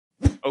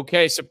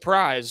Okay,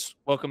 surprise.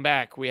 Welcome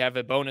back. We have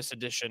a bonus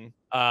edition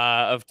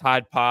of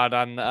Tide Pod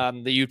on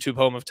the YouTube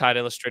home of Tide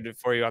Illustrated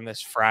for you on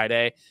this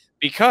Friday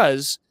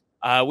because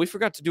we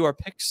forgot to do our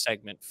pick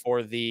segment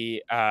for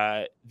the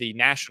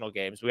national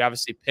games. We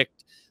obviously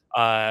picked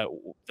the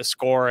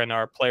score and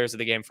our players of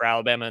the game for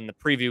Alabama and the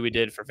preview we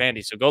did for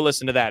Vandy. So go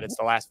listen to that. It's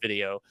the last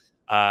video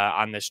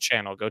on this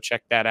channel. Go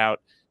check that out.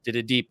 Did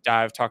a deep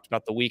dive, talked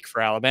about the week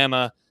for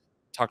Alabama,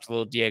 talked a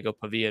little Diego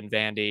Pavia and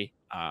Vandy.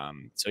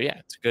 So yeah,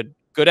 it's a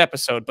good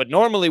episode. But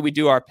normally we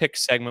do our pick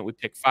segment. We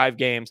pick 5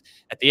 games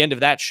at the end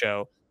of that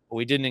show, but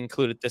we didn't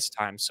include it this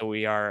time. So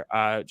we are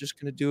just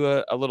going to do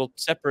a little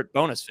separate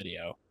bonus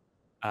video.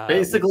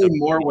 Basically,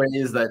 more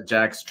ways that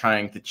Jack's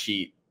trying to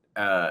cheat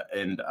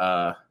and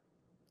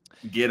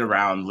get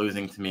around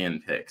losing to me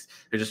in picks.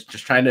 They're just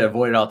trying to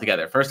avoid it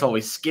altogether. First of all, we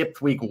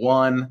skipped week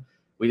 1.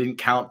 We didn't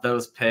count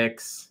those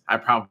picks. I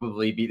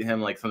probably beat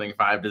him like something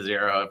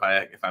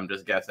 5-0 if I'm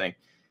just guessing.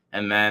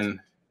 And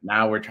then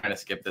now we're trying to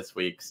skip this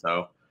week.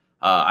 So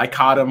I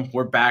caught him.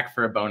 We're back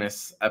for a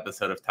bonus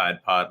episode of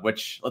Tide Pod,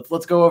 which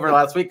let's go over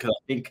last week, because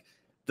I think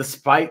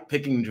despite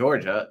picking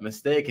Georgia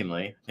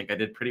mistakenly, I think I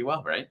did pretty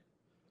well, right?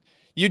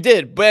 You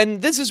did,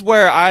 but this is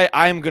where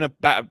I'm going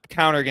to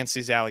counter against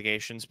these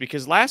allegations,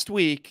 because last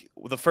week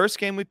the first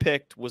game we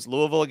picked was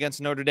Louisville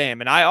against Notre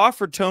Dame, and I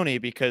offered Tony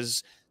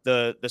because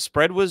the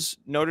spread was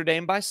Notre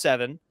Dame by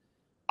 7.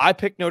 I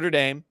picked Notre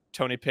Dame.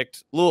 Tony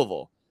picked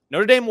Louisville.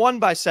 Notre Dame won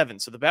by 7,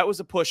 so the bet was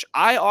a push.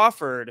 I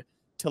offered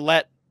to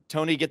let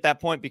Tony get that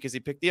point because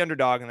he picked the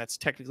underdog, and that's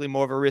technically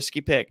more of a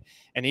risky pick.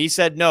 And he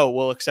said, no,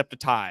 we'll accept a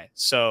tie.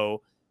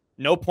 So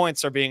no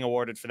points are being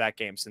awarded for that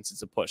game since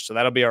it's a push. So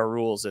that'll be our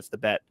rules if the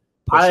bet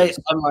pushes.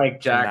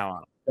 Unlike Jack,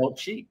 don't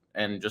cheat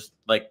and just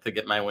like to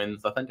get my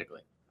wins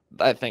authentically.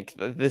 I think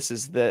this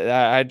is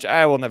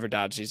I will never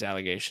dodge these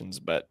allegations,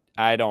 but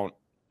I don't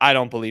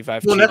believe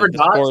I've cheated. Never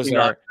dodge these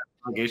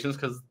allegations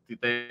because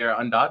they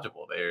are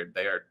undodgeable.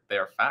 They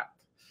are fact.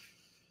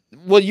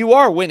 Well, you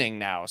are winning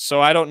now,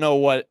 so I don't know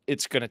what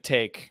it's going to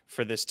take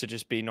for this to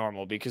just be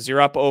normal, because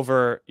you're up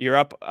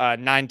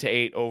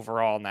 9-8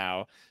 overall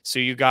now. So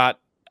you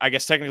got, I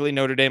guess technically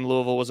Notre Dame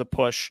Louisville was a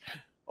push.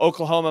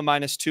 Oklahoma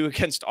 -2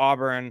 against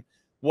Auburn.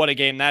 What a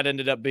game that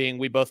ended up being.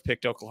 We both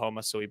picked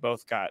Oklahoma, so we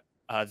both got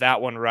that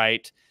one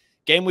right.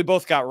 Game we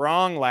both got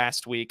wrong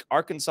last week,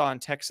 Arkansas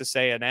and Texas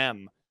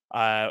A&M.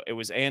 It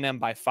was A&M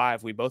by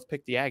 5. We both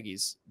picked the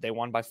Aggies. They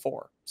won by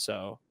 4.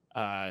 So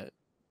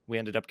we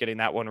ended up getting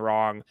that one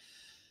wrong.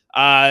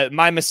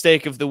 My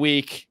mistake of the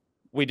week,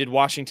 we did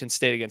Washington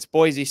State against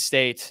Boise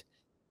State.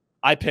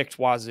 I picked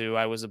Wazoo.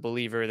 I was a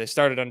believer. They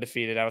started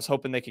undefeated. I was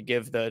hoping they could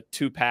give the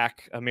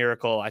 2-pack a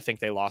miracle. I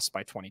think they lost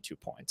by 22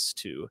 points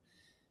to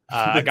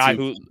a guy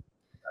who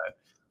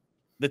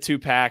the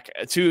 2-pack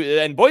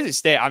and Boise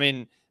State. I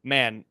mean,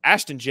 man,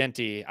 Ashton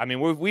Genty. I mean,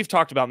 we've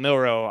talked about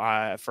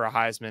Milroe for a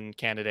Heisman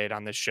candidate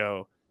on this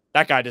show.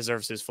 That guy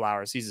deserves his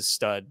flowers. He's a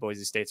stud.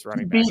 Boise State's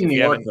running back. He's in New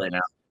York right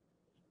now.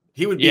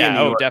 He would be. Yeah. In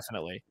New York.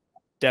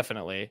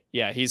 Definitely.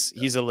 Yeah.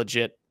 He's a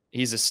legit.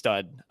 He's a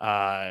stud.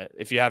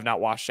 If you have not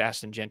watched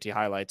Ashton Genty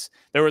highlights,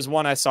 there was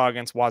one I saw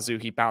against Wazoo.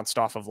 He bounced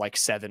off of like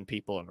 7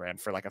 people and ran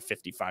for like a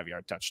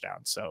 55-yard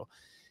touchdown. So,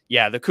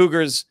 yeah, the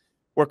Cougars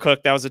were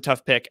cooked. That was a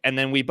tough pick. And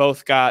then we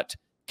both got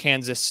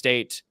Kansas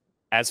State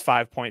as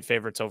 5-point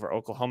favorites over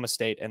Oklahoma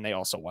State, and they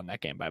also won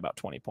that game by about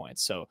 20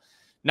 points. So,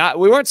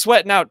 we weren't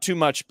sweating out too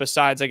much.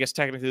 Besides, I guess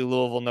technically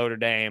Louisville, Notre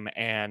Dame,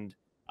 and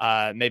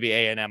maybe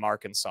A&M,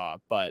 Arkansas.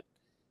 But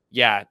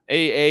yeah,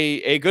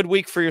 a good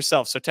week for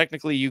yourself. So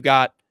technically, you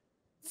got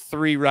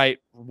 3 right,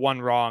 1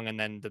 wrong, and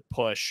then the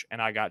push,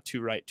 and I got 2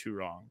 right, 2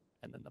 wrong,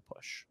 and then the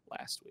push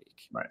last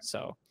week. Right.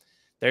 So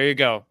there you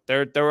go.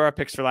 There were our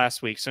picks for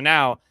last week. So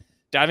now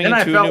diving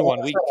into a new one.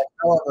 I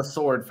fell on the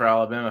sword for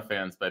Alabama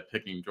fans by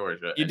picking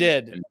Georgia. You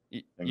did.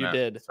 You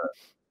did. So,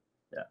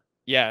 yeah.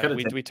 Yeah.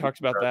 We talked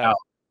about that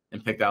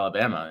and picked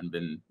Alabama and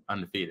been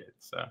undefeated.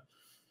 So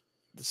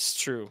this is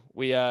true.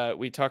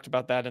 We talked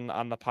about that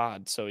on the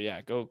pod. So yeah,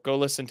 go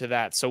listen to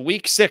that. So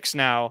week 6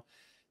 now.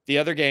 The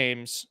other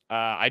games,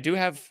 I do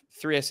have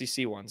 3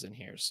 SEC ones in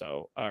here,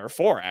 so or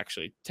 4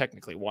 actually.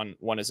 Technically,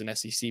 one is an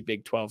SEC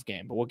Big 12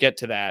 game, but we'll get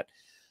to that.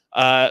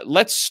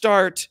 Let's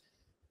start.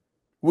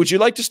 Would you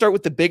like to start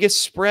with the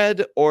biggest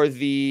spread or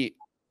the,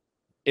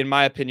 in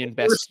my opinion,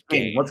 best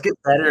game? Let's get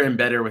better and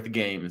better with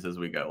games as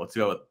we go. Let's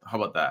go with, how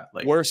about that?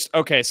 Like worst.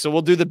 Okay, so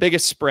we'll do the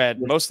biggest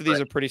spread. Most of these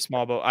are pretty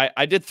small, but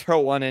I did throw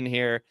one in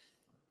here.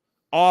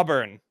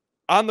 Auburn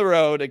on the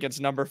road against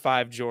number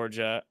 5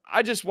 Georgia.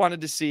 I just wanted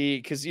to see,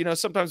 because, you know,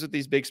 sometimes with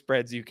these big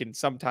spreads, you can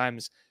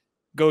sometimes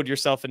goad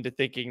yourself into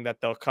thinking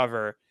that they'll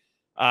cover.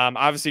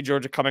 Obviously,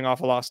 Georgia coming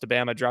off a loss to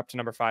Bama, dropped to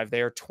number 5.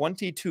 They are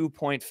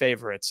 22-point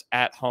favorites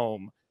at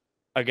home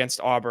against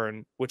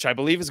Auburn, which I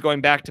believe is going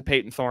back to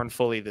Peyton Thorne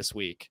fully this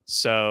week.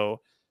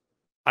 So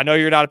I know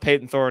you're not a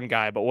Peyton Thorne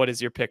guy, but what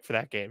is your pick for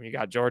that game? You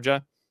got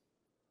Georgia?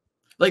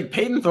 Like,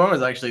 Peyton Thorne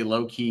was actually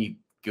low-key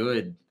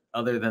good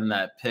other than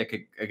that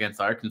pick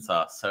against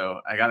Arkansas. So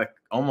I got to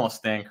almost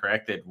stand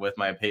corrected with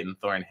my Peyton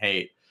Thorne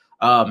hate.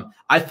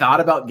 I thought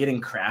about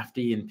getting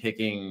crafty and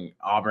picking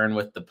Auburn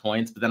with the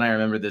points, but then I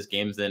remember this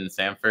game's in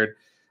Sanford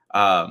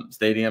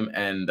Stadium,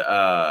 and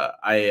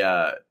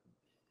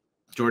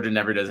Georgia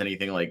never does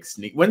anything like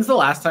sneak. When's the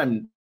last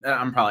time?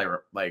 I'm probably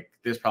like,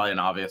 there's probably an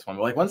obvious one,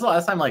 but like, when's the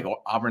last time like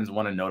Auburn's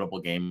won a notable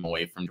game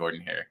away from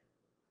Jordan-Hare?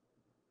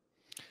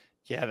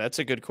 Yeah, that's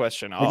a good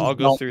question. I'll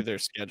go through their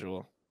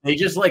schedule. They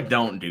just like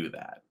don't do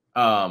that.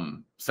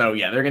 So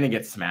yeah, they're gonna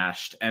get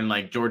smashed, and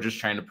like Georgia's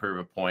trying to prove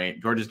a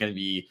point. Georgia's gonna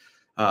be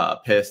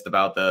pissed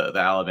about the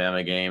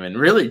Alabama game, and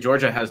really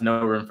Georgia has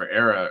no room for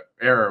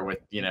error with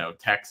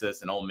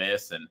Texas and Ole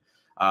Miss and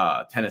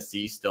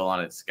Tennessee still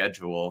on its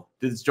schedule.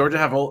 Does Georgia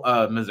have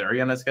Missouri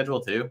on its schedule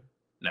too?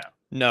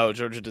 No,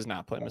 Georgia does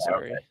not play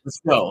Missouri. Okay.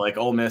 Still, like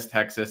Ole Miss,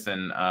 Texas,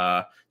 and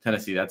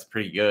Tennessee, that's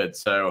pretty good.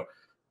 So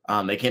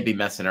they can't be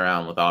messing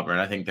around with Auburn.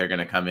 I think they're going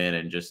to come in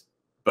and just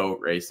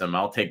boat race them.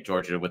 I'll take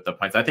Georgia with the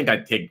points. I think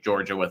I'd take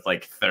Georgia with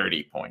like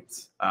 30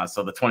 points.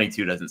 So the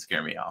 22 doesn't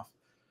scare me off.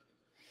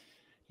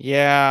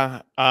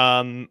 Yeah.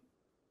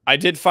 I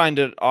did find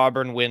an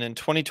Auburn win in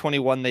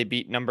 2021. They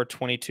beat number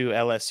 22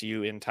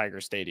 LSU in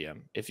Tiger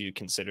Stadium, if you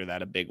consider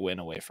that a big win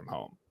away from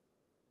home.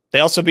 They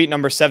also beat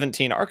number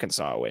 17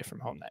 Arkansas away from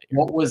home that year.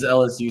 What was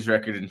LSU's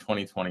record in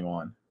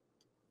 2021?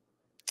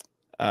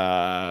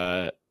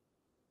 6-7.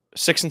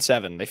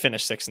 They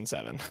finished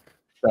 6-7.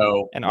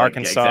 So and like,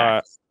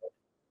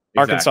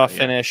 Arkansas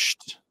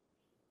finished.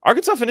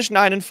 Arkansas finished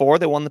 9-4.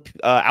 They won the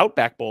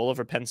Outback Bowl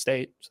over Penn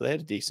State, so they had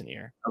a decent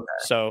year. Okay.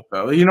 So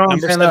you know what I'm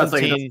saying? That's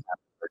like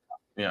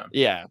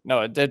yeah.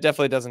 No, it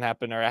definitely doesn't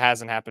happen, or it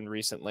hasn't happened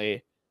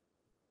recently.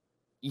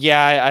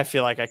 Yeah, I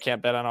feel like I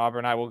can't bet on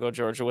Auburn. I will go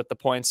Georgia with the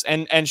points,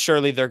 and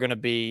surely they're going to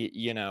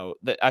be,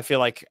 I feel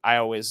like I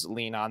always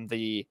lean on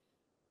the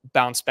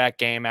bounce back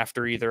game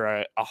after either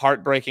a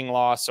heartbreaking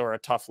loss or a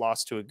tough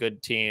loss to a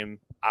good team.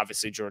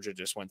 Obviously, Georgia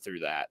just went through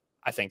that.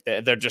 I think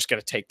that they're just going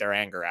to take their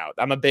anger out.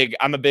 I'm a big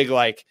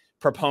like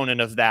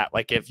proponent of that.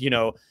 Like if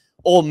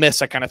Ole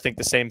Miss, I kind of think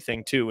the same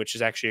thing too, which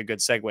is actually a good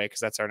segue because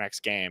that's our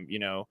next game.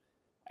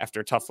 After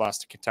a tough loss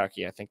to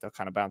Kentucky, I think they'll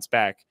kind of bounce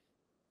back.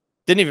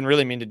 Didn't even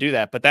really mean to do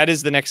that, but that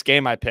is the next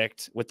game I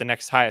picked with the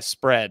next highest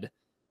spread.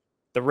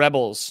 The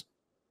Rebels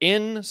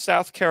in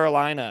South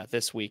Carolina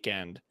this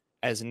weekend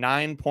as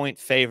 9-point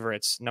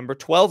favorites. Number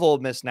 12 Ole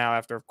Miss now,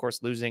 after of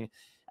course losing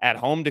at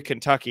home to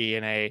Kentucky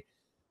in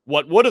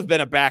what would have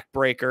been a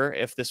backbreaker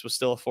if this was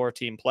still a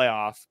 4-team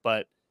playoff,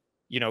 but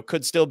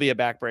could still be a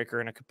backbreaker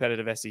in a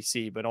competitive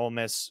SEC. But Ole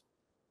Miss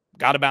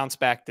got to bounce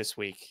back this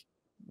week.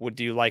 Would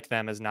you like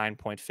them as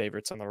 9-point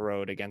favorites on the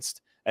road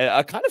against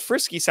a kind of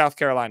frisky South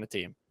Carolina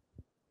team?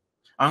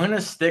 I'm going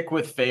to stick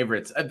with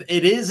favorites.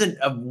 It is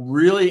a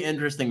really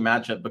interesting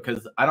matchup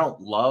because I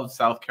don't love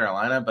South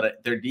Carolina,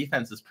 but their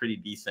defense is pretty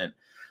decent.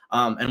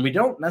 And we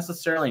don't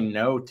necessarily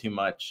know too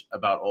much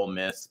about Ole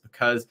Miss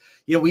because,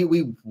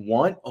 we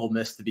want Ole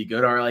Miss to be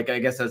good, or like, I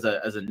guess as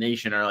a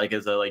nation, or like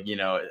as a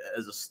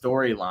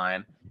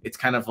storyline, it's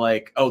kind of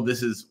like,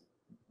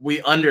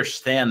 we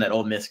understand that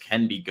Ole Miss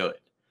can be good,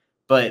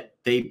 but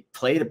they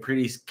played a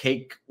pretty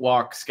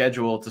cakewalk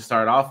schedule to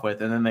start off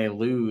with, and then they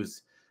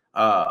lose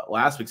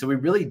last week. So we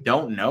really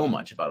don't know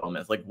much about Ole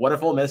Miss. Like, what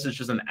if Ole Miss is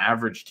just an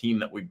average team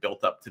that we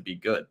built up to be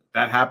good?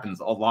 That happens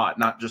a lot,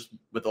 not just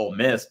with Ole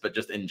Miss, but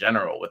just in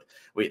general.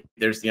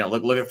 There's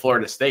look at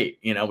Florida State.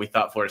 We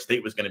thought Florida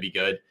State was going to be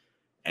good,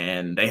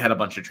 and they had a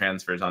bunch of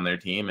transfers on their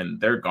team, and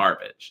they're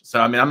garbage.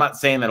 So I mean, I'm not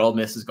saying that Ole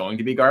Miss is going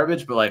to be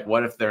garbage, but like,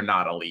 what if they're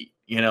not elite?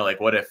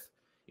 Like what if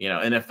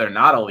and if they're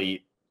not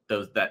elite,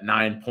 that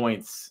 9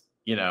 points,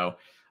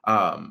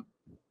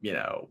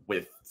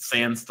 with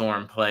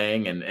Sandstorm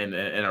playing and in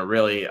a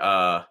really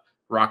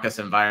raucous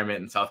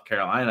environment in South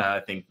Carolina, I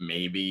think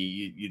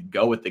maybe you'd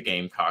go with the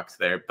Gamecocks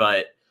there.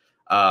 But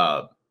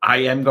I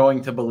am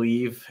going to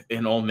believe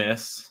in Ole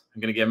Miss.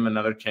 I'm going to give them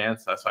another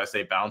chance. That's why I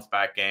say bounce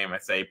back game. I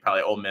say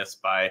probably Ole Miss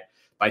by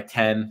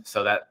 10.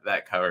 So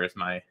that covers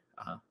my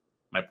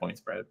point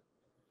spread.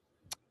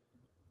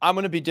 I'm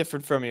going to be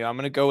different from you. I'm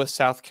going to go with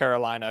South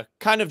Carolina,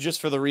 kind of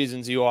just for the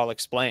reasons you all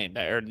explained,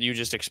 or you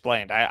just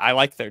explained. I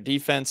like their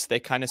defense. They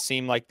kind of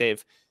seem like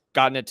they've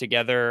gotten it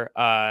together.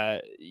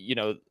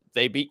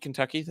 They beat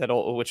Kentucky,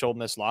 which Ole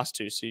Miss lost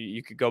to, so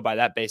you could go by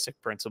that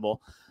basic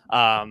principle,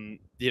 off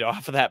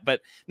of that.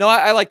 But no,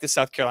 I like the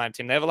South Carolina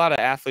team. They have a lot of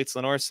athletes.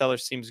 Lenore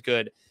Sellers seems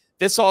good.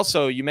 This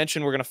also, you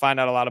mentioned we're going to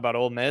find out a lot about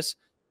Ole Miss.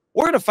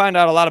 We're going to find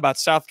out a lot about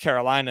South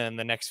Carolina in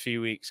the next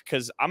few weeks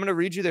because I'm going to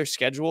read you their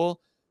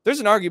schedule. There's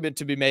an argument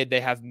to be made.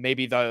 They have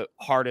maybe the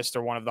hardest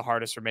or one of the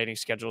hardest remaining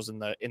schedules in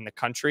the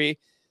country.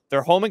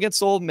 They're home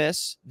against Ole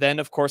Miss. Then,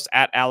 of course,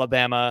 at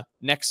Alabama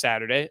next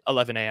Saturday,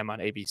 11 a.m. on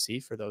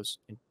ABC for those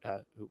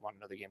who want to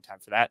know the game time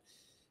for that.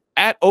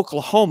 At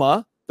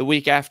Oklahoma the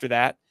week after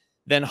that.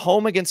 Then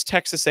home against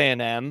Texas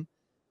A&M.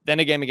 Then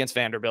a game against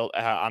Vanderbilt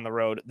on the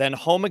road. Then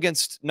home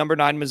against number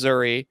 9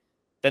 Missouri.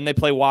 Then they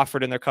play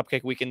Wofford in their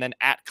Cupcake Week. And then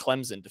at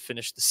Clemson to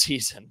finish the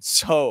season.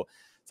 So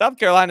South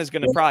Carolina is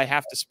going to probably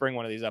have to spring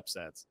one of these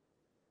upsets.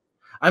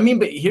 I mean,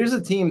 but here's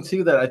a team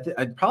too that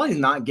I probably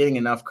not getting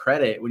enough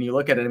credit when you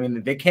look at it. I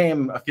mean, they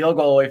came a field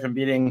goal away from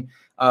beating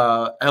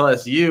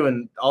LSU,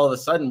 and all of a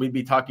sudden we'd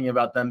be talking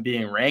about them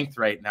being ranked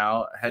right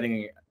now,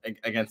 heading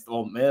against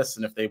Ole Miss.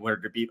 And if they were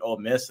to beat Ole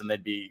Miss, and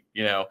they'd be,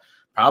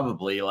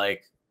 probably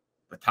like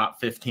the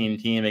top 15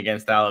 team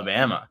against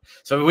Alabama.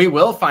 So we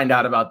will find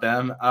out about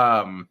them.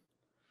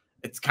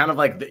 It's kind of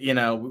like,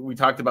 we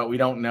talked about, we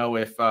don't know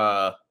if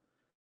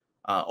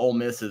Ole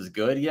Miss is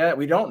good yet.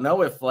 We don't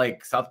know if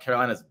like South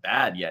Carolina's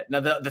bad yet. Now,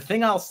 the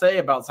thing I'll say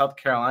about South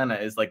Carolina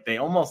is like they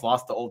almost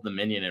lost to Old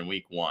Dominion in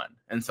week 1.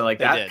 And so like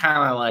that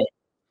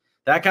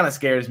kind of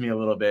scares me a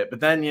little bit. But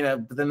then,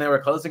 they were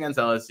close against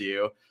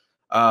LSU.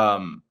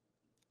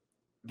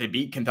 They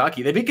beat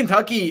Kentucky. They beat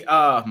Kentucky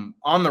on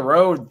the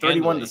road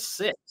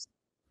 31-6.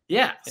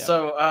 Yeah.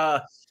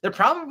 So they're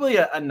probably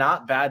a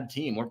not bad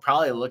team. We're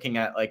probably looking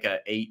at like a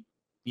 8,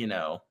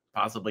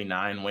 possibly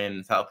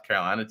 9-win South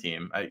Carolina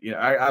team. I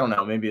don't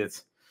know. Maybe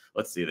it's,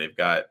 let's see. They've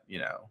got,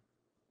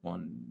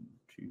 1,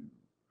 2,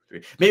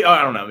 3. Maybe,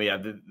 I don't know. Yeah,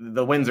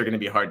 the wins are going to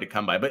be hard to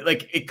come by, but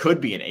like it could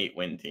be an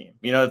 8-win team.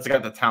 It's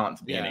got the talent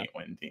to be an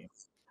 8-win team,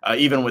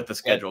 even with the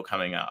schedule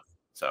coming up.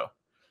 So.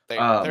 They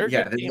got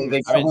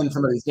to win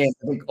some of these games.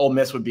 I think Ole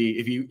Miss would be,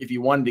 if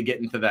you wanted to get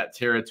into that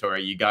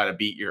territory, you got to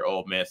beat your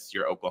Ole Miss,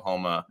 your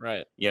Oklahoma,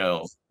 right?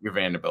 Your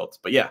Vanderbilts.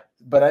 But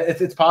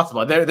it's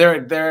possible.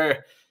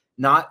 They're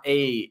not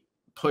a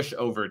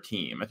pushover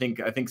team. I think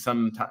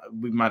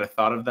we might have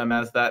thought of them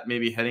as that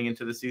maybe heading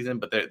into the season,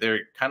 but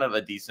they're kind of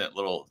a decent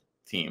little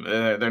team.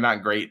 They're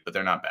not great, but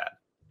they're not bad.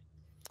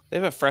 They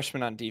have a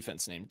freshman on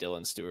defense named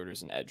Dylan Stewart,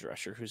 who's an edge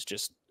rusher, who's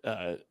just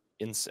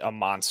a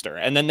monster.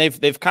 And then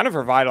they've kind of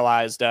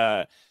revitalized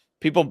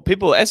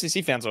people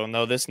SEC fans will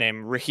know this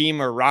name,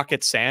 Raheem or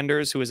Rocket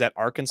Sanders, who was at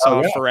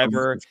Arkansas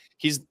forever.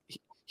 He's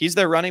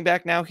their running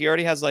back now. He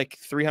already has like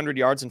 300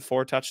 yards and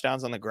 4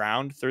 touchdowns on the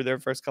ground through their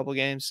first couple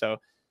games. So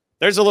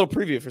there's a little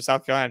preview for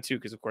South Carolina too,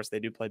 because of course they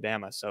do play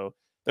Bama. So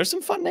there's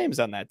some fun names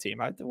on that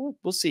team.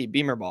 We'll see.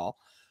 Beamer ball.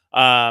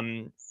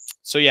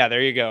 So yeah,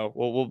 there you go.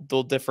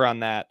 We'll differ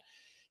on that.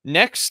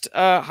 Next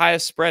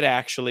highest spread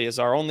actually is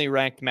our only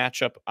ranked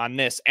matchup on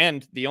this,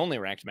 and the only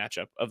ranked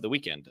matchup of the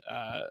weekend,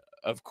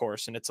 of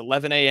course. And it's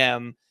 11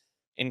 a.m.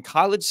 in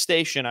College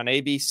Station on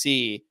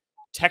ABC.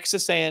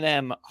 Texas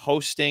A&M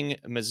hosting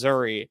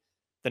Missouri.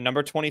 The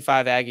number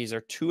 25 Aggies are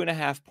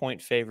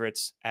 2.5-point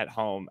favorites at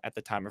home at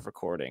the time of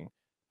recording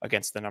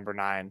against the number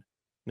 9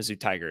 Mizzou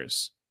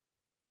Tigers.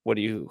 Who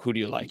do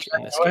you like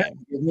in this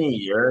game?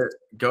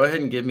 Go ahead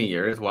and give me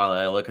yours while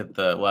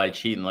I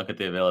cheat and look at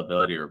the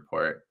availability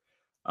report.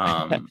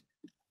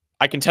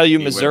 I can tell you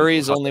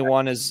Missouri's only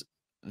one is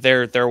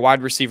their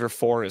wide receiver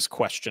 4 is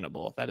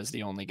questionable. That is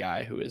the only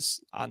guy who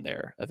is on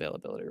their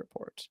availability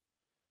report.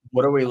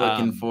 What are we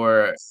looking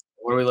for?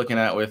 What are we looking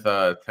at with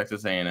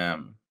Texas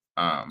A&M?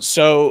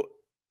 So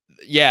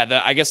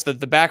yeah, I guess the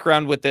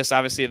background with this,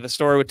 obviously the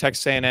story with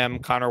Texas A&M,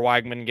 Connor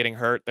Weigman getting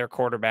hurt, their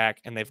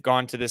quarterback, and they've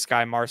gone to this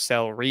guy,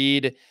 Marcel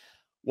Reed.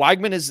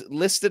 Weigman is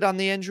listed on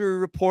the injury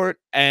report,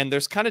 and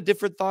there's kind of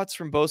different thoughts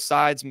from both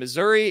sides.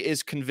 Missouri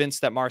is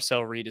convinced that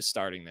Marcel Reed is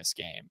starting this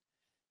game.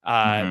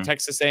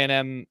 Texas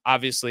A&M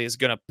obviously is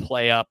going to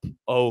play up,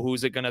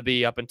 who's it going to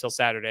be up until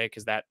Saturday,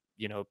 because that,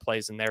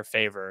 plays in their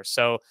favor.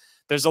 So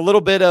there's a little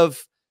bit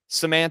of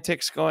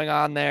semantics going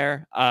on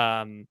there.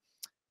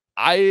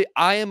 I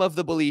am of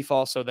the belief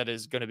also that it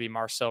is going to be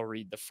Marcel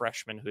Reed, the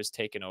freshman, who has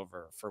taken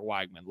over for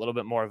Weigman. A little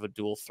bit more of a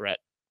dual threat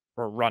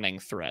or running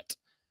threat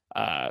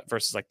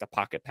versus like the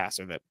pocket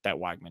passer that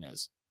Weigman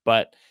is.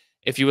 But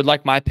if you would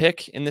like my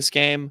pick in this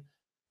game,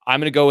 I'm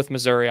going to go with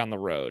Missouri on the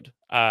road.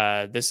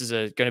 This is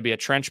going to be a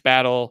trench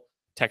battle.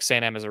 Texas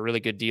A&M has a really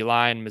good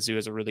D-line. Mizzou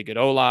has a really good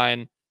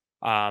O-line.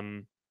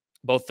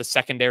 Both the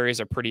secondaries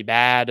are pretty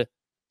bad,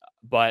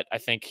 but I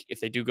think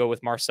if they do go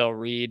with Marcel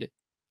Reed,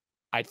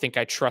 I think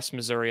I trust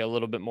Missouri a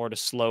little bit more to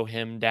slow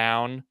him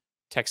down.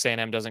 Texas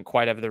A&M doesn't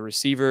quite have the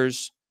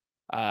receivers,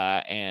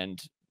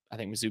 and I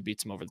think Mizzou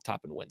beats him over the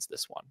top and wins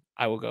this one.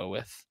 I will go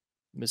with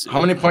Mizzou. How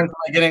many points am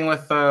I getting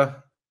with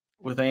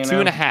A&M?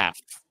 2.5.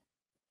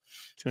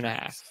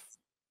 2.5.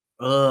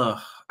 Ugh,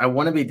 I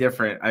want to be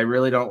different. I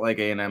really don't like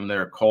A&M.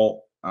 They're a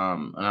cult,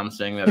 and I'm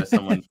saying that as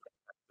someone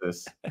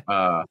this.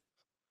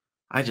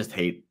 I just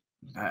hate.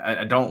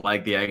 I don't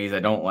like the Aggies. I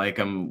don't like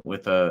them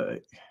with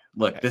a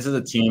look. This is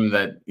a team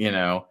that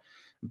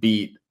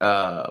beat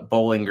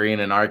Bowling Green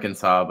and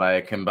Arkansas by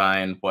a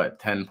combined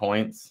 10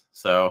 points.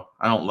 So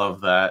I don't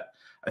love that.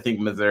 I think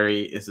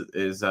Missouri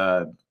is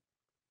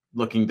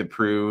looking to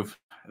prove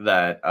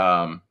that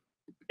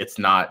it's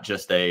not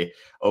just a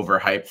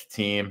overhyped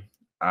team.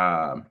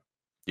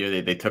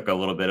 They took a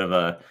little bit of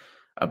a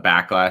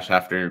backlash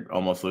after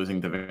almost losing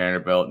to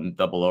Vanderbilt in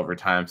double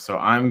overtime. So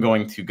I'm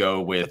going to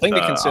go with thing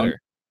to consider.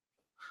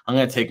 I'm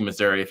going to take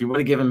Missouri. If you would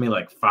have given me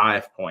like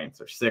 5 points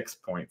or 6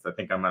 points, I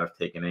think I might have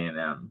taken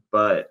A&M.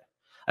 But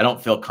I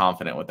don't feel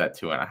confident with that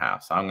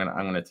 2.5. So I'm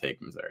gonna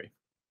take Missouri.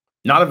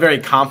 Not a very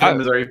confident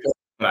Missouri pick,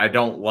 but I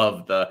don't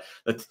love the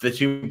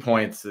 2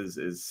 points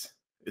is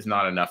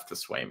not enough to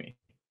sway me.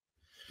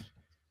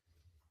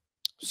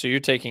 So you're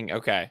taking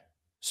okay.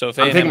 So if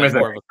I'm A&M taking had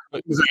Missouri. more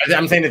of a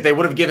I'm saying if they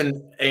would have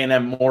given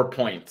A&M more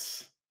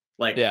points,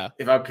 like yeah.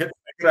 if I could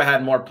have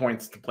had more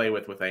points to play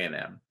with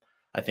A&M,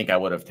 I think I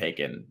would have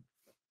taken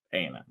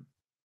A&M.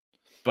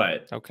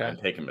 But Okay. I'm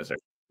taking Missouri.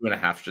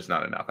 2.5 is just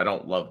not enough. I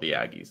don't love the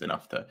Aggies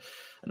enough to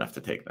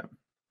take them.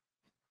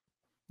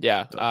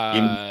 Yeah. So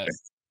give me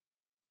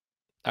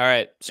All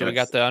right. So we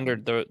got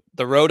yes.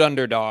 the road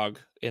underdog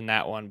in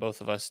that one.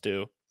 Both of us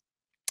do.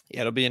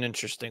 Yeah, it'll be an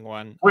interesting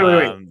one.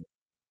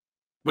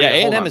 Yeah,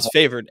 Hold A&M on. is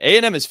favored.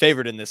 A&M is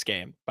favored in this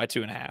game by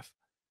 2.5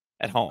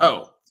 at home.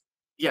 Oh,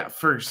 yeah,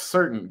 for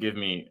certain. Give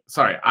me.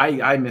 Sorry,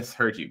 I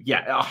misheard you.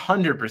 Yeah,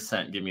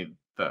 100%. Give me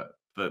the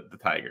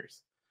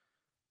Tigers.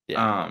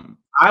 Yeah.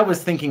 I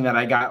was thinking that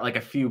I got like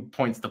a few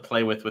points to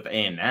play with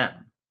A&M.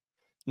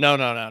 No.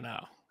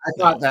 I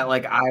thought that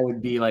like I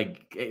would be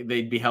like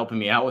they'd be helping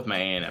me out with my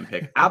A&M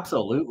pick.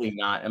 Absolutely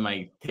not. Am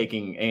I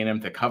taking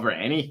A&M to cover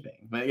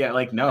anything? But yeah,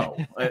 like no.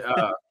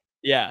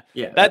 Yeah.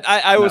 Yeah, That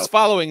I no. was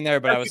following there,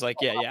 but I was like,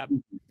 yeah.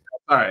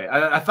 Sorry,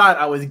 I thought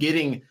I was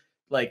getting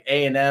like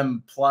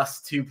A&M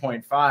plus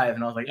 2.5,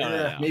 and I was like,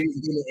 No. maybe if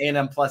you give me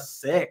A&M plus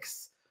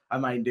 6, I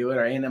might do it,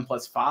 or A&M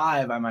plus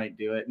 5, I might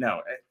do it.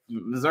 No,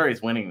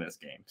 Missouri's winning this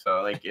game,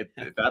 so like if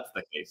that's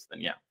the case, then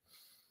yeah.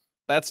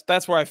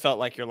 That's where I felt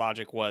like your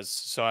logic was.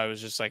 So I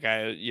was just like,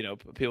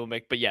 people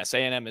make, but yes,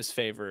 A&M is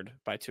favored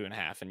by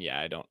 2.5, and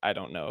yeah, I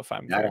don't know if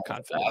I'm Yeah, very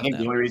confident I in think the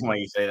them. only reason why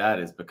you say that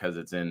is because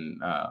it's in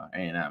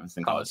A&M, it's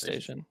in College College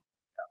Station.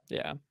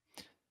 Station.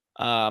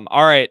 Yeah.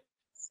 All right.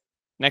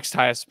 Next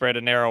highest spread,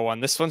 a narrow one.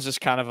 This one's just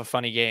kind of a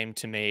funny game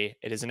to me.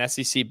 It is an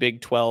SEC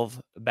Big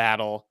 12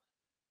 battle.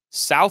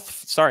 Not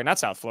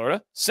South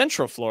Florida,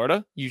 Central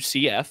Florida,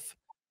 UCF.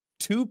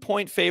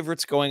 2-point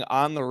favorites going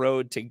on the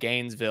road to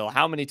Gainesville.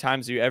 How many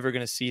times are you ever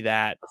going to see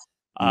that?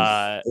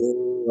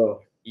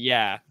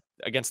 Yeah,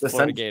 against the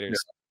Florida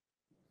Gators.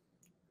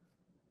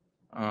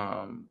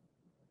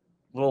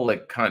 Little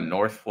like kind of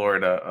North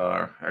Florida,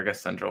 or I guess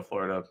Central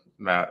Florida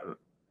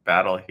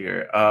battle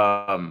here.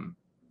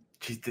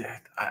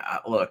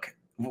 Look,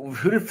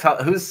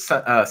 who's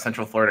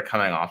Central Florida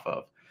coming off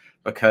of?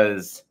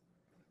 Because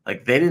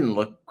like they didn't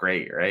look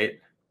great, right?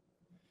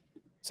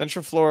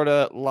 Central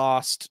Florida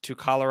lost to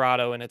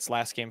Colorado in its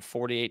last game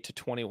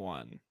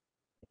 48-21.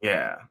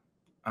 Yeah.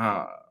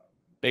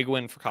 Big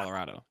win for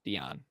Colorado,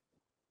 Dion.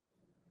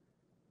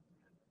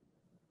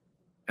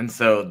 And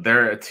so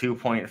they're a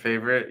 2-point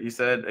favorite, you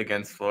said,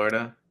 against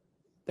Florida?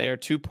 They are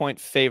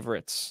 2-point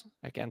favorites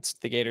against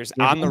the Gators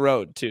on the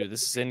road, too.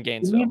 This is in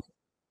Gainesville.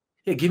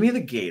 Yeah, give me the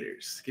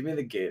Gators. Give me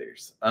the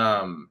Gators.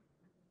 I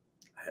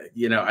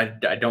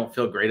don't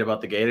feel great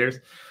about the Gators.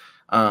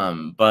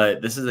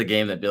 But this is a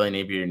game that Billy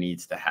Napier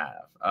needs to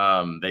have.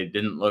 They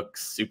didn't look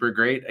super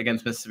great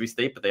against Mississippi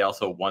State, but they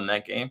also won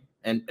that game,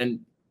 and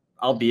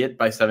albeit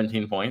by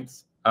 17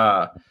 points.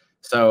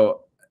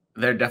 So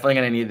they're definitely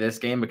going to need this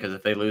game, because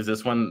if they lose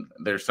this one,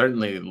 they're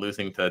certainly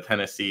losing to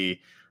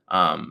Tennessee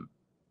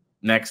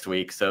next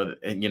week. So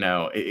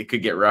it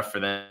could get rough for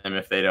them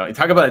if they don't.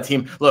 Talk about a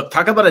team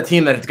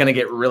that it's going to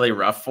get really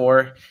rough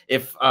for.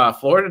 If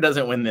Florida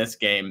doesn't win this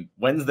game,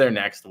 when's their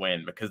next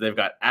win? Because they've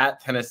got at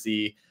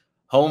Tennessee,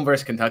 home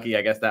versus Kentucky.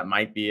 I guess that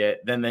might be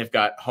it. Then they've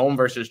got home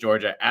versus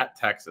Georgia, at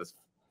Texas,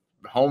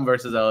 home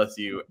versus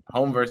LSU,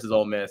 home versus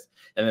Ole Miss,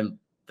 and then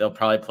they'll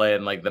probably play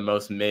in like the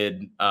most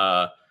mid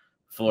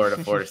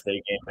Florida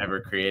State game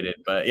ever created.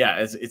 But yeah,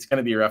 it's going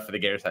to be rough for the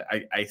Gators.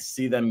 I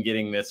see them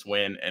getting this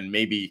win, and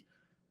maybe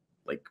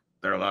like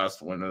their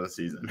last win of the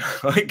season.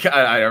 Like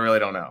I really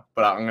don't know,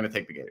 but I'm going to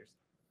take the Gators.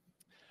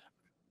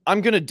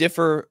 I'm going to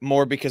differ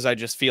more because I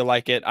just feel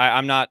like it.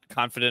 I'm not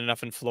confident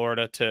enough in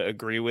Florida to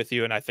agree with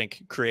you, and I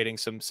think creating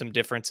some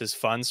difference is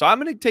fun. So I'm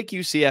going to take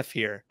UCF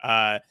here.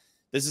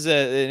 This is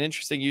an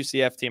interesting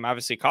UCF team.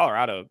 Obviously,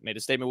 Colorado made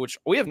a statement, which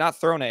we have not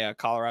thrown a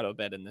Colorado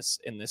bet in this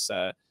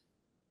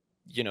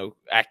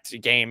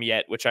game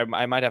yet. Which we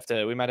might have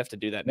to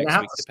do that next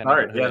week, depending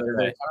on who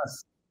they play.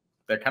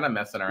 They're kind of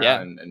messing around,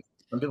 Yeah. and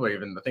some people are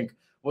even, I think,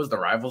 what was the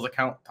Rivals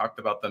account talked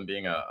about them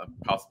being a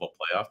possible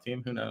playoff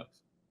team. Who knows?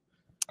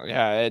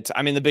 Yeah,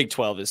 the Big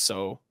 12 is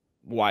so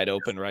wide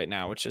open right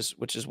now, which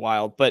is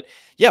wild. But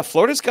yeah,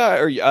 Central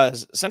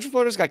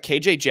Florida's got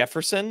KJ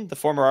Jefferson, the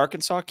former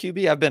Arkansas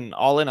QB. I've been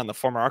all in on the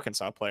former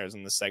Arkansas players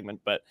in this segment,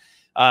 but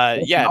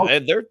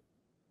they're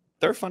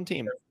a fun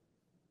team.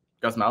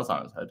 Gus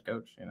Malzahn is head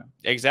coach,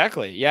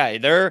 Exactly. Yeah,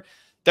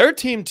 their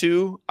team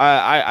too.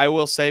 I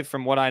will say,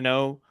 from what I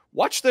know,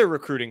 watch their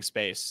recruiting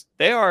space.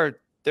 They're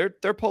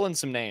pulling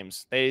some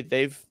names.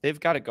 They've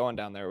got it going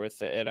down there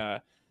with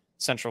it.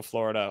 Central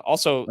Florida.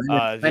 Also,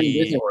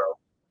 Disney World.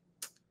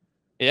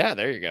 Yeah,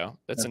 there you go.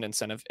 That's an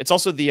incentive. It's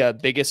also the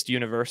biggest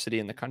university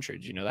in the country.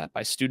 Did you know that,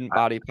 by student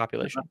body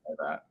population?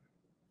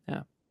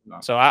 Yeah.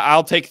 No. So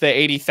I'll take the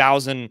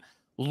 80,000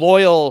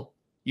 loyal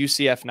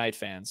UCF Knight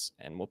fans,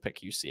 and we'll pick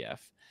UCF.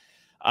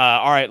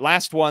 All right,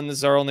 last one. This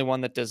is our only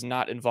one that does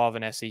not involve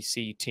an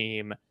SEC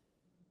team.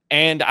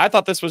 And I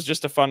thought this was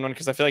just a fun one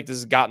because I feel like this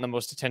has gotten the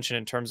most attention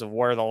in terms of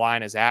where the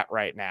line is at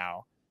right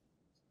now.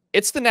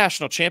 It's the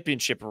national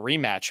championship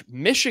rematch.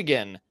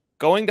 Michigan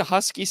going to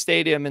Husky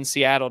Stadium in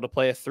Seattle to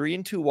play a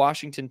 3-2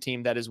 Washington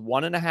team that is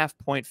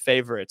 1.5-point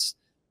favorites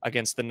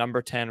against the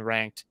number 10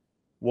 ranked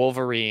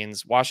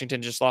Wolverines.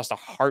 Washington just lost a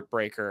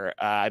heartbreaker,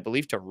 I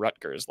believe, to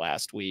Rutgers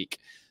last week,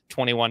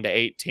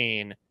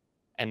 21-18,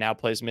 and now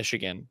plays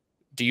Michigan.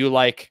 Do you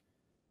like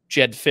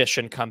Jed Fish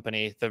and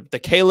company, the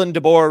Kalen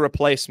DeBoer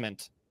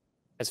replacement,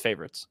 as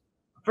favorites?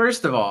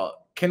 First of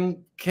all,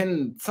 can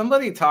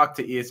somebody talk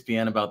to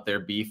ESPN about their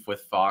beef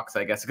with Fox?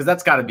 I guess because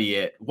that's got to be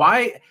it.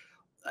 Why?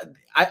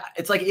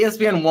 It's like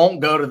ESPN won't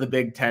go to the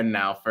Big Ten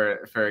now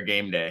for a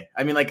game day.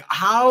 I mean, like,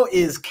 how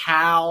is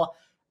Cal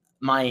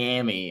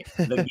Miami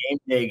the game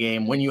day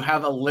game when you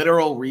have a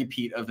literal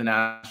repeat of the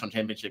national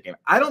championship game?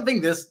 I don't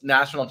think this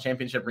national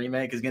championship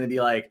remake is going to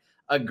be like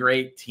a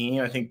great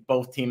team. I think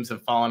both teams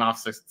have fallen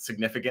off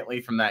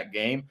significantly from that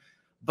game.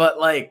 But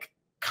like,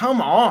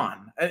 come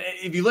on.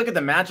 If you look at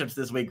the matchups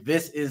this week,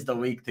 this is the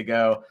week to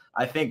go.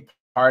 I think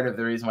part of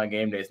the reason why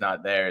game day is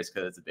not there is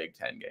because it's a Big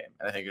Ten game.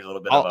 And I think there's a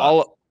little bit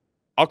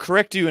I'll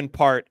correct you in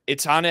part.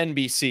 It's on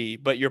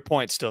NBC, but your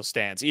point still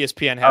stands.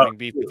 ESPN having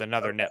beef with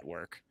another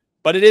network.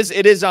 But it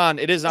is on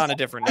a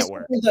different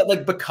network. That,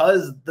 like,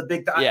 because the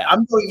Big Ten, yeah.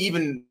 I'm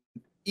going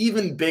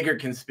even bigger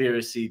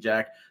conspiracy,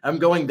 Jack. I'm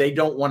going, they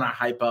don't want to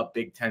hype up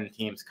Big Ten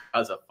teams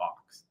because of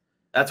Fox.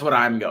 That's what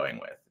I'm going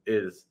with.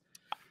 Is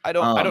I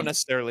don't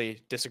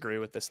necessarily disagree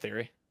with this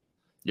theory.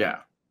 Yeah.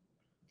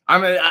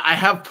 I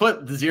have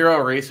put zero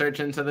research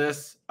into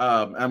this.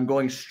 I'm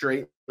going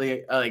straight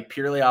like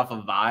purely off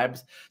of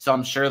vibes. So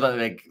I'm sure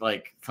that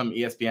like some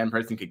ESPN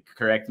person could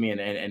correct me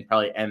and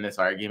probably end this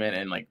argument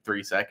in like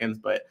 3 seconds.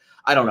 But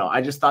I don't know.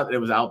 I just thought that it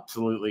was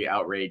absolutely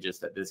outrageous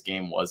that this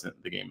game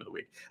wasn't the game of the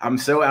week. I'm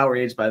so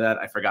outraged by that.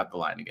 I forgot the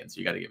line again. So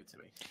you got to give it to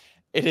me.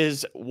 It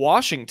is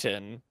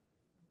Washington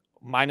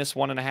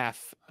 -1.5.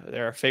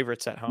 They're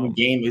favorites at home. The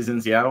game is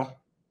in Seattle.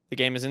 The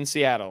game is in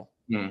Seattle.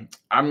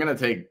 I'm going to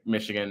take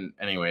Michigan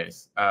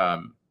anyways. I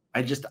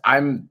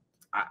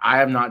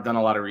have not done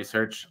a lot of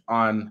research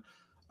on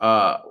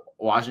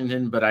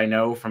Washington, but I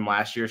know from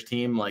last year's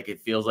team, like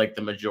it feels like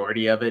the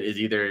majority of it is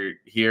either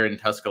here in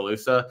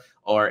Tuscaloosa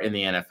or in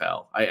the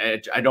NFL.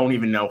 I don't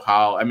even know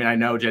how. I mean, I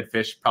know Jed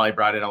Fish probably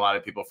brought in a lot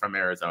of people from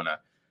Arizona,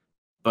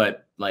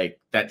 but like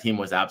that team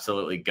was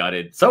absolutely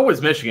gutted. So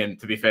was Michigan,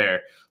 to be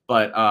fair.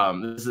 But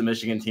this is a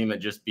Michigan team that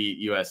just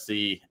beat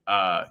USC.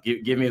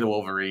 Give me the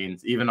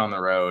Wolverines, even on the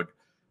road.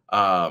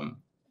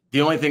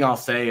 The only thing I'll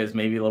say is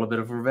maybe a little bit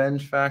of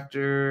revenge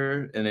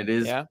factor, and it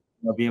is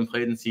being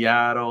played in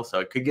Seattle, so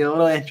it could get a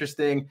little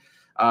interesting.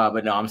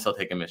 But no, I'm still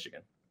taking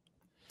Michigan.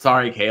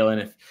 Sorry,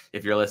 Kalen,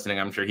 if you're listening,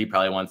 I'm sure he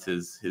probably wants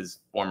his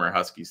former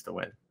Huskies to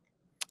win.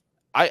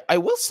 I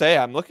will say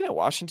I'm looking at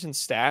Washington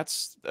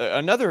stats.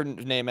 Another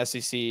name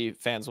SEC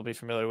fans will be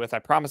familiar with. I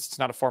promise it's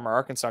not a former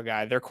Arkansas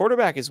guy. Their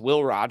quarterback is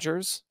Will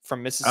Rogers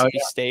from Mississippi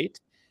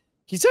State.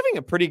 He's having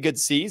a pretty good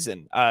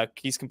season.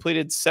 He's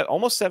completed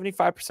almost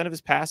 75% of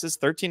his passes,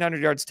 1,300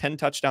 yards, 10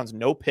 touchdowns,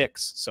 no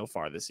picks so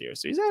far this year.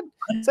 So he's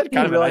had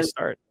kind of a nice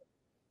start.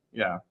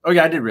 Yeah. Oh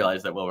yeah, I did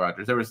realize that Will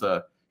Rogers. There was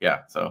So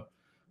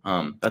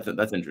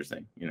that's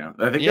interesting. You know,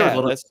 I think there was a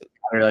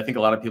little. I think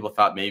a lot of people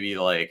thought maybe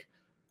like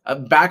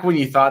back when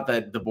you thought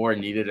that DeBoer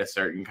needed a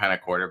certain kind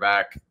of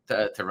quarterback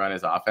to run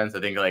his offense. I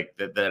think like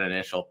that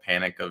initial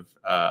panic of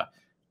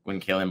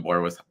when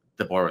DeBoer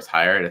was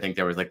hired. I think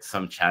there was like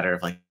some chatter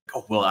of like,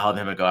 oh, will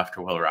Alabama go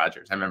after Will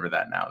Rogers? I remember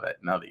that now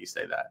that you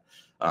say that.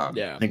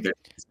 I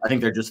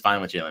think they're just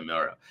fine with Jalen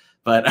Milroe.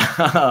 But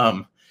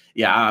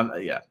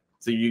yeah.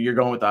 So you're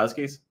going with the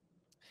Huskies?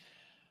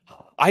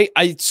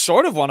 I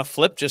sort of want to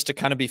flip just to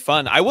kind of be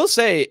fun. I will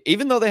say,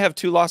 even though they have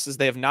 2 losses,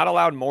 they have not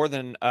allowed more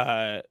than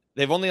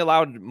they've only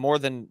allowed more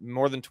than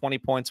 20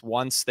 points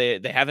once.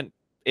 They haven't,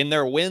 in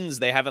their wins,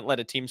 they haven't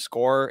let a team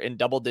score in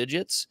double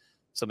digits.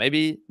 So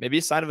maybe a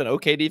sign of an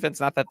okay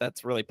defense. Not that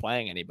that's really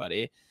playing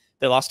anybody.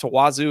 They lost to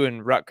Wazoo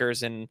and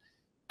Rutgers in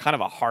kind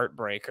of a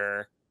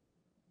heartbreaker,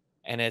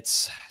 and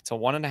it's a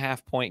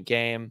 1.5-point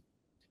game.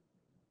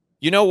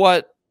 You know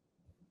what?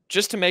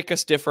 Just to make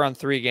us differ on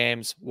 3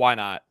 games, why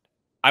not?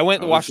 I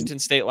went to Washington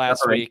State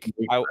last week.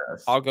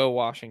 I'll go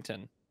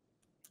Washington.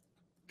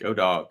 Go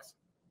Dogs.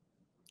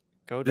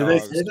 Go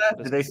Dogs. Did they say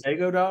that? Did they say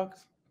go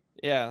Dogs?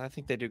 Yeah, I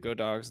think they do go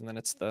Dogs, and then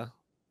it's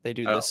they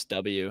do this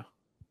W.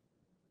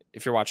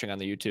 If you're watching on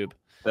the YouTube,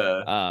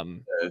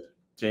 the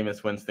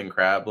Jameis Winston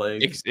crab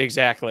legs.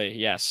 Exactly.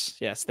 Yes,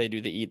 they do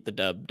the eat the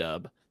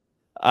dub.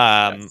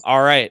 Yes.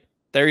 All right,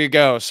 there you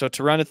go. So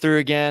to run it through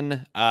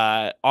again,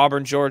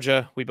 Auburn,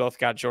 Georgia. We both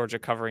got Georgia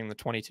covering the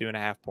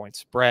 22.5-point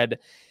spread.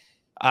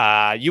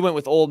 You went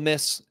with Ole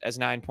Miss as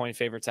 9-point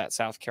favorites at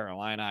South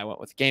Carolina. I went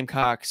with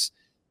Gamecocks.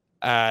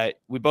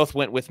 We both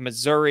went with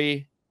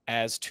Missouri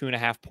as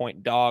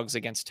 2.5-point dogs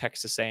against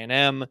Texas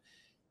A&M.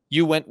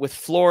 You went with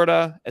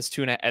Florida as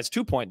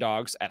 2-point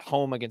dogs at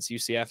home against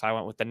UCF. I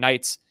went with the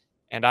Knights,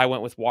 and I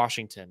went with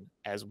Washington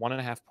as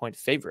 1.5-point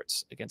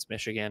favorites against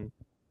Michigan.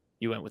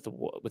 You went with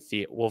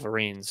the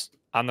Wolverines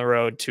on the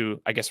road to,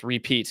 I guess,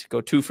 repeat,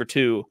 go 2 for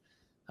 2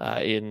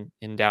 in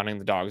downing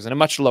the Dogs in a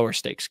much lower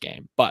stakes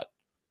game, but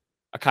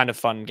a kind of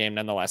fun game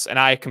nonetheless. And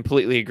I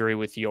completely agree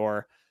with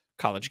your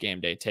college game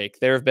day take.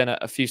 There have been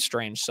a few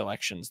strange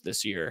selections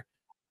this year,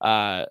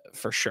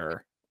 for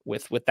sure,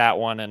 with that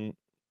one and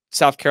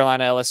South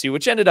Carolina LSU,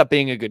 which ended up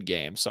being a good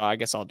game. So I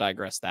guess I'll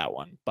digress that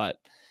one. But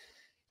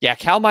yeah,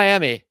 Cal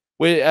Miami.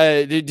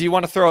 Do you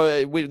want to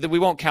throw? We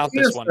won't count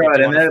this one. Throw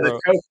it in there.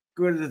 The Coke,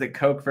 what is it?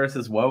 Coke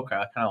versus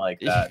Woka. Kind of like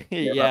that.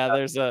 Yeah,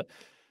 there's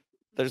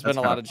That's been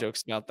a lot of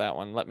jokes about that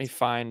one. Let me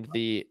find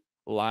the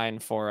line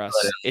for us.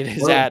 It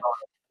is at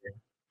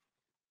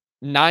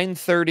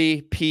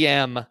 9:30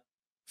 p.m.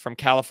 from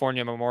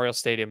California Memorial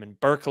Stadium in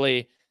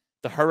Berkeley.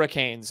 The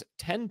Hurricanes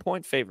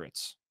 10-point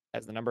favorites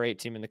as the number 8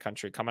 team in the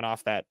country, coming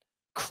off that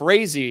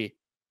crazy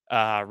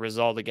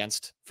result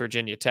against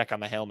Virginia Tech on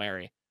the Hail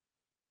Mary.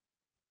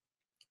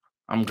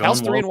 I'm going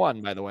Cal's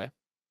 3-1, by the way.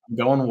 I'm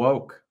going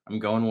woke.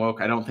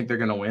 I don't think they're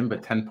going to win,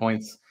 but 10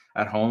 points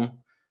at home,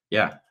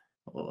 yeah,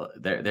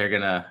 they're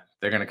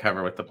gonna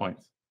cover with the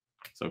points.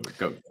 So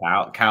go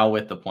Cal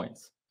with the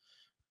points.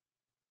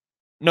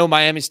 No,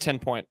 Miami's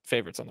 10-point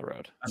favorites on the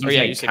road. Oh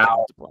yeah, you said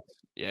Cal.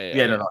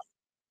 Yeah. No.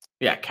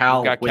 Yeah, Cal.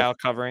 You've got Cal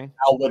covering.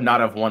 Cal would not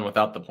have won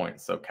without the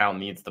points, so Cal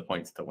needs the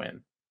points to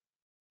win.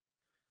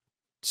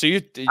 So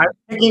I'm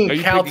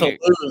thinking Cal to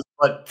lose,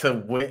 but to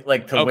win,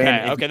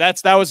 win. Okay,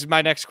 that was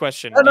my next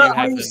question. Am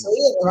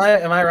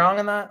I wrong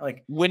in that?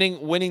 Like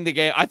winning the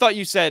game. I thought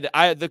you said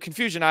the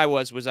confusion I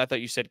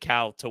thought you said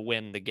Cal to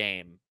win the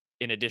game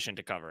in addition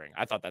to covering.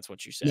 I thought that's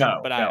what you said. No,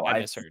 but I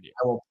misheard you.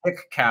 I will pick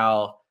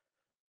Cal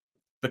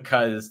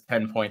because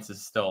 10 points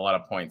is still a lot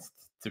of points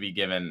to be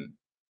given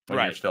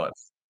when you're still at.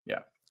 Yeah.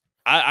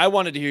 I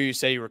wanted to hear you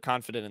say you were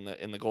confident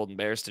in the Golden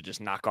Bears to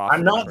just knock off.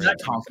 I'm not that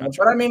confident,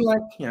 but I mean,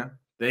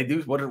 they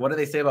do. What do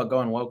they say about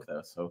going woke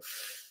though? So,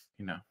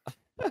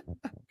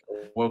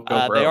 woke.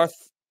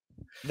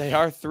 They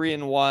are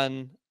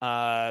 3-1.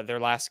 Their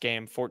last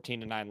game,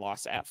 14-9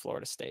 loss at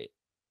Florida State.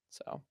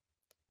 So,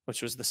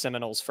 which was the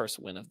Seminoles' first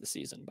win of the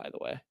season, by the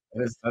way.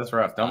 That's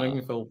rough. Don't make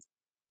me feel.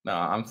 No,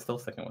 I'm still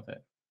sticking with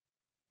it.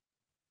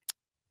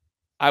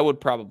 I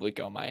would probably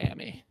go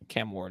Miami.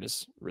 Cam Ward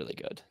is really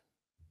good.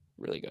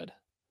 Really good.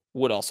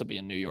 Would also be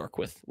in New York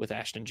with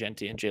Ashton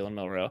Genty and Jalen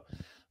Milroe.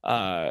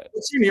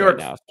 What's New York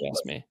now? If you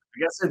ask me, I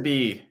guess it'd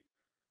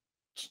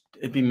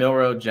be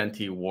Milroe,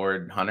 Genty,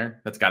 Ward,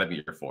 Hunter. That's got to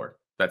be your 4.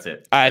 That's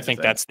it. I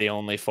think that's the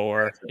only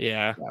 4.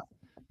 Yeah.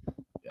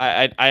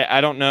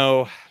 I don't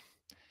know.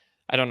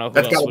 I don't know who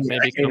else would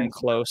maybe come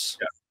close.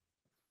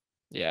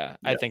 Yeah.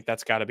 I think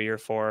that's got to be your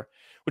 4,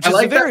 which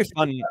is very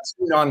fun.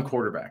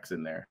 Non-quarterbacks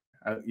in there.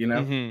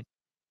 Mm-hmm.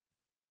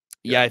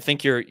 Yeah, I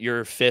think your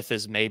 5th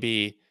is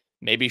maybe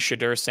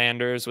Shadur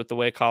Sanders with the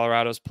way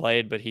Colorado's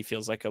played, but he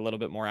feels like a little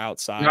bit more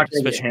outside,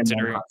 especially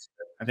considering.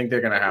 I think they're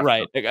going to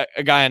have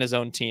a guy on his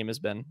own team has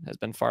been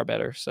far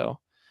better. So,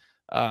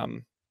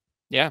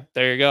 yeah,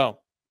 there you go.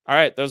 All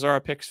right, those are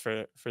our picks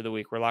for the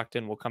week. We're locked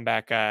in. We'll come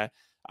back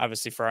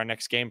obviously for our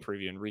next game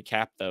preview and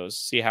recap those,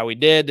 see how we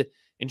did.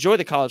 Enjoy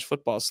the college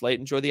football slate.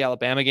 Enjoy the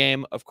Alabama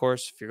game, of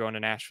course, if you're going to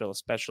Nashville,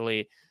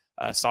 especially.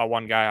 Saw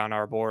one guy on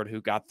our board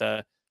who got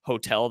the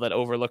hotel that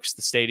overlooks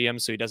the stadium,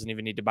 so he doesn't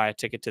even need to buy a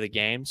ticket to the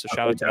game. So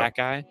shout out to that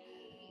guy.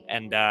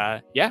 And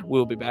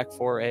we'll be back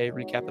for a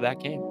recap of that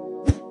game.